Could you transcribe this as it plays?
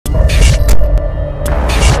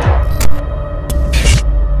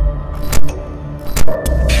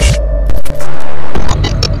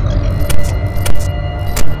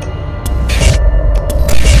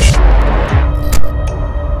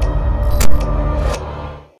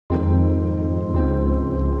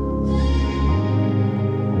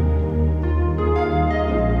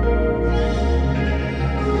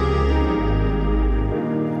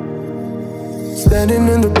Standing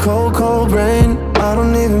in the cold, cold rain, I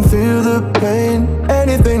don't even feel the pain.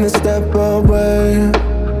 Anything to step away,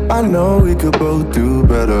 I know we could both do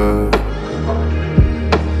better.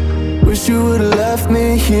 Wish you would've left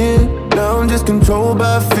me here. Now I'm just controlled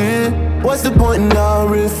by fear. What's the point in our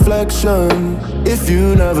reflection if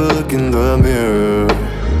you never look in the mirror?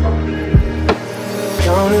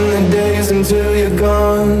 Counting the days until you're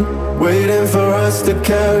gone, waiting for us to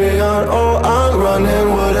carry on. Oh, I'm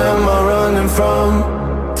running, what am I running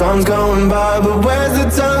from? Time's going by, but where's the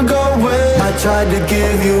time going? I tried to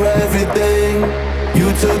give you everything,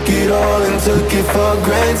 you took it all and took it for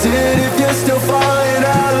granted. If you're still falling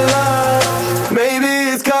out of love, maybe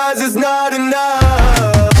it's 'cause it's not enough.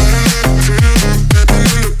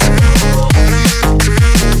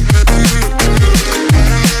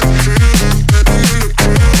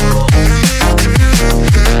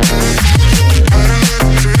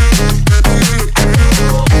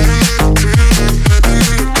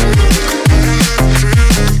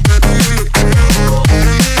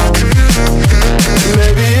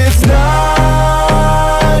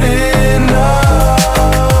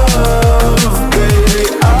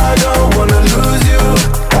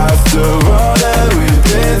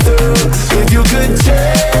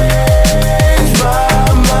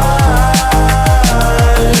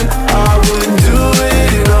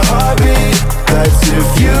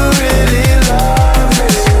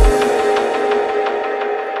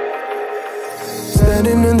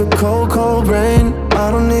 Standing in the cold, cold rain, I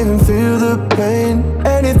don't even feel the pain.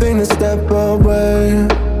 Anything to step away,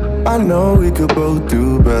 I know we could both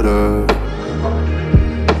do better.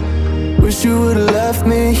 Wish you would've left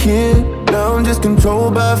me here. Now I'm just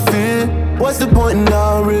controlled by fear. What's the point in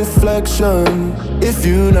our reflection if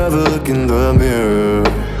you never look in the mirror?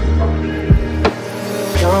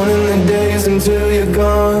 Counting the days until you're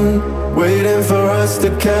gone, waiting for us to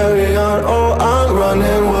carry on. Oh, I'm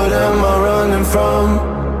running, what am I running from?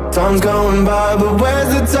 Time's going by, but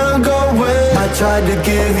where's the time going? I tried to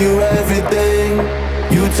give you everything,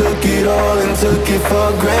 you took it all and took it for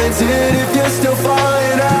granted. If you're still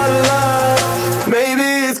falling out of love, maybe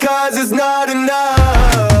it's 'cause it's not enough.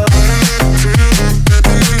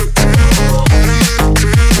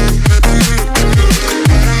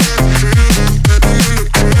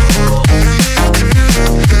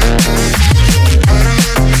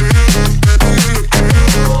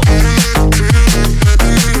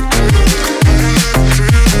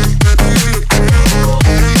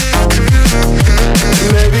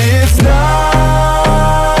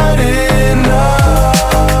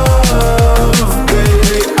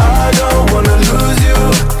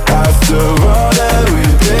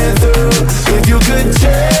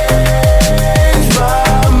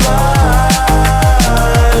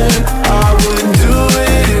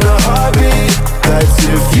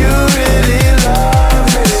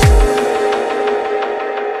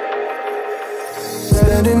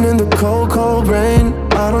 Standing in the cold, cold rain,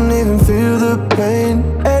 I don't even feel the pain.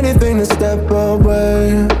 Anything to step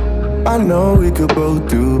away, I know we could both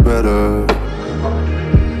do better.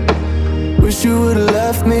 Wish you would've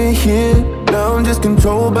left me here. Now I'm just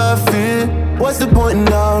controlled by fear. What's the point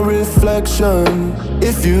in our reflection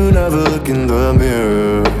if you never look in the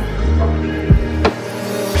mirror?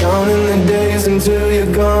 Counting the days until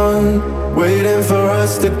you're gone, waiting for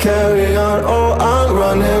us to carry on. Oh, I'm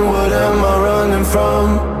running, what am I running from?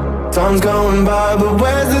 Time's going by, but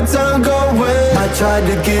where's the time going? I tried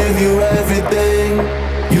to give you everything,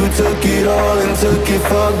 you took it all and took it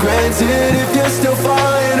for granted. If you're still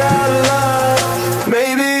falling out of love,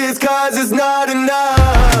 maybe it's 'cause it's not enough.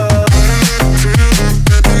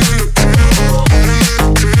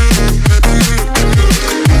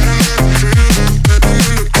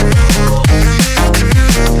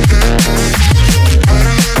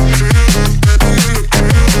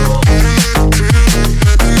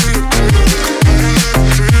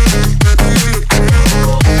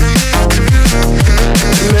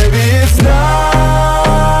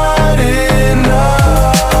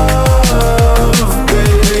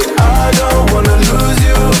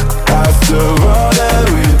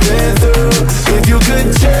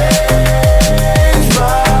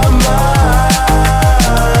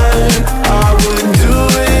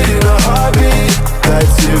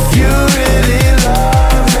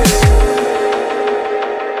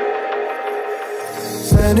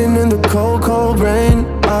 Standing in the cold, cold rain,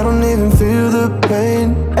 I don't even feel the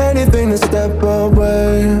pain. Anything to step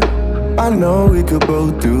away, I know we could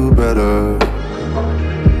both do better.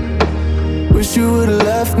 Wish you would've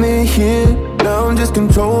left me here. Now I'm just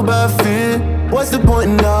controlled by fear. What's the point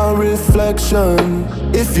in our reflection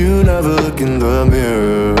if you never look in the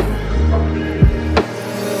mirror?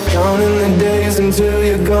 Counting the days until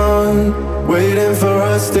you're gone, waiting for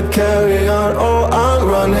us to carry on. Oh, I'm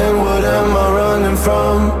running, what am I running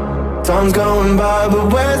from? Time's going by,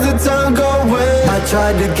 but where's the time going? I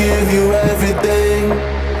tried to give you everything,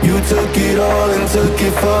 you took it all and took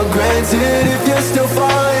it for granted. If you're still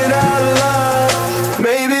falling out of love,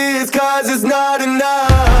 maybe it's 'cause it's not enough.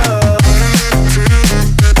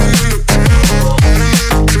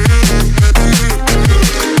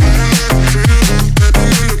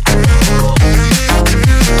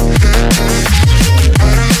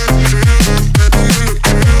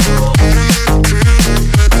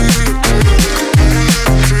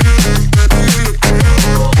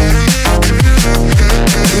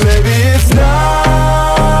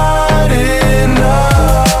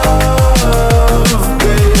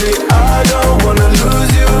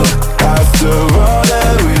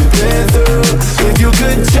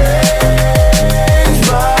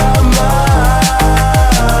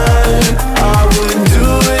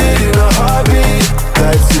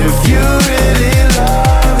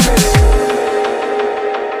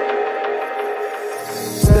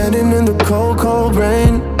 Standing in the cold, cold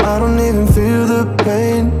rain, I don't even feel the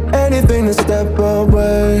pain. Anything to step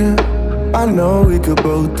away, I know we could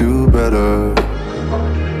both do better.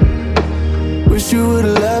 Wish you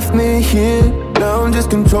would've left me here, now I'm just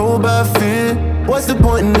controlled by fear. What's the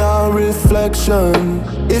point in our reflection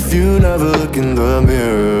if you never look in the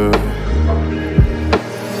mirror?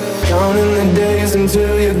 Counting the days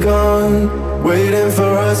until you're gone, waiting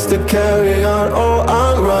for us to carry on. Oh,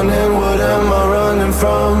 I'm running, what am I running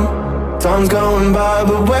from? Time's going by,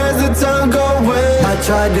 but where's the time going? I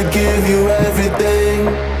tried to give you everything,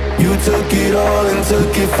 you took it all and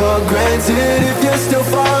took it for granted. If you're still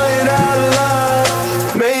falling out of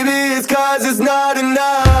love, maybe it's 'cause it's not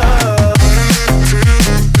enough.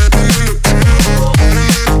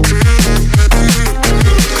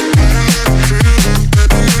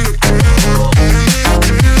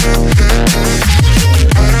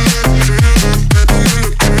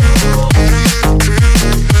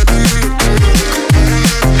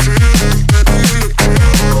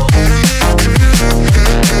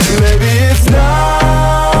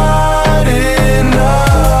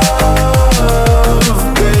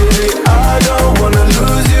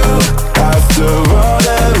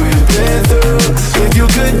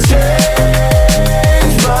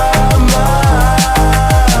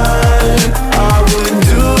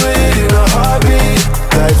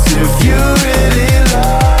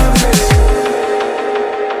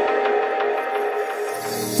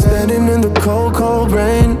 Standing in the cold, cold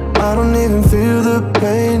rain, I don't even feel the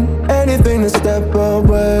pain. Anything to step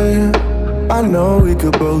away, I know we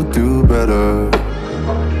could both do better.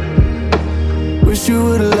 Wish you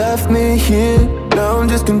would've left me here, now I'm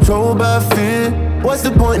just controlled by fear. What's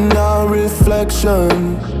the point in our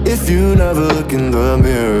reflection if you never look in the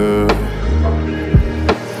mirror?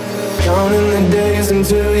 Counting the days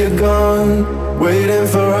until you're gone, waiting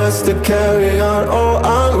for us to carry on. Oh,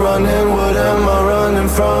 I'm running, what am I running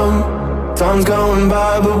from? Time's going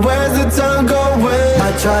by, but where's the time going?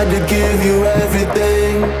 I tried to give you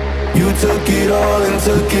everything, you took it all and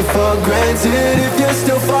took it for granted. If you're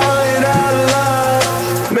still falling out of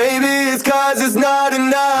love, maybe it's 'cause it's not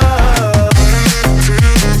enough.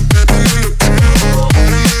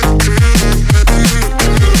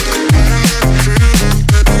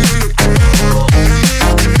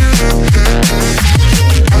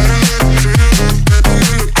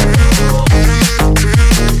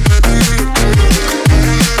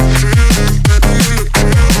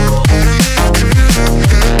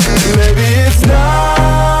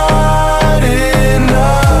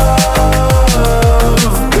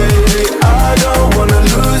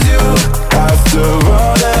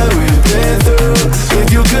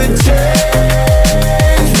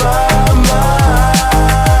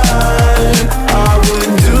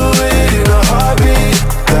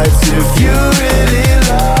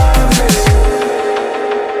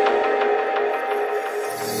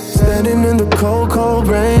 Standing in the cold, cold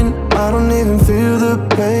rain, I don't even feel the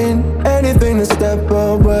pain. Anything to step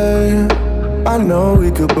away, I know we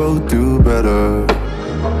could both do better.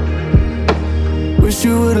 Wish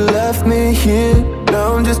you would've left me here,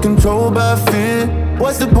 now I'm just controlled by fear.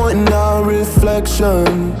 What's the point in our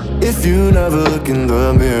reflection if you never look in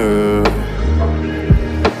the mirror?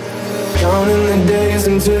 Counting the days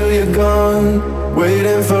until you're gone,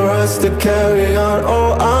 waiting for us to carry on. Oh,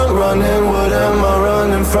 I'm running, what am I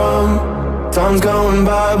running from? Time's going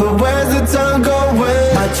by, but where's the time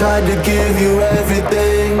going? I tried to give you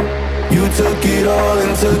everything, you took it all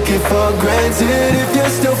and took it for granted. If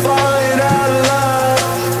you're still falling out of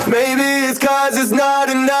love, maybe it's 'cause it's not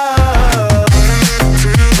enough.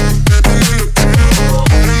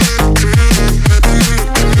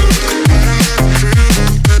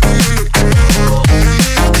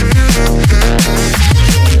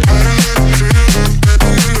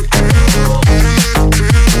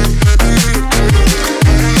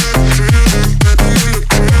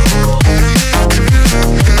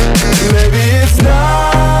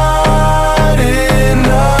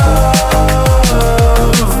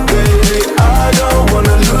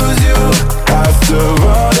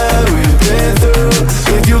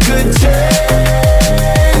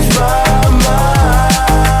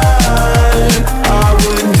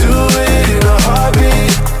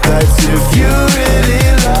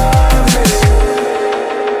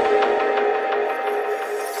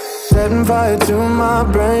 setting fire to my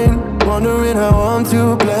brain, wondering how I'm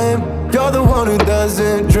to blame. You're the one who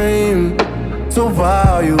doesn't dream, so why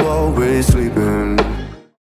are you always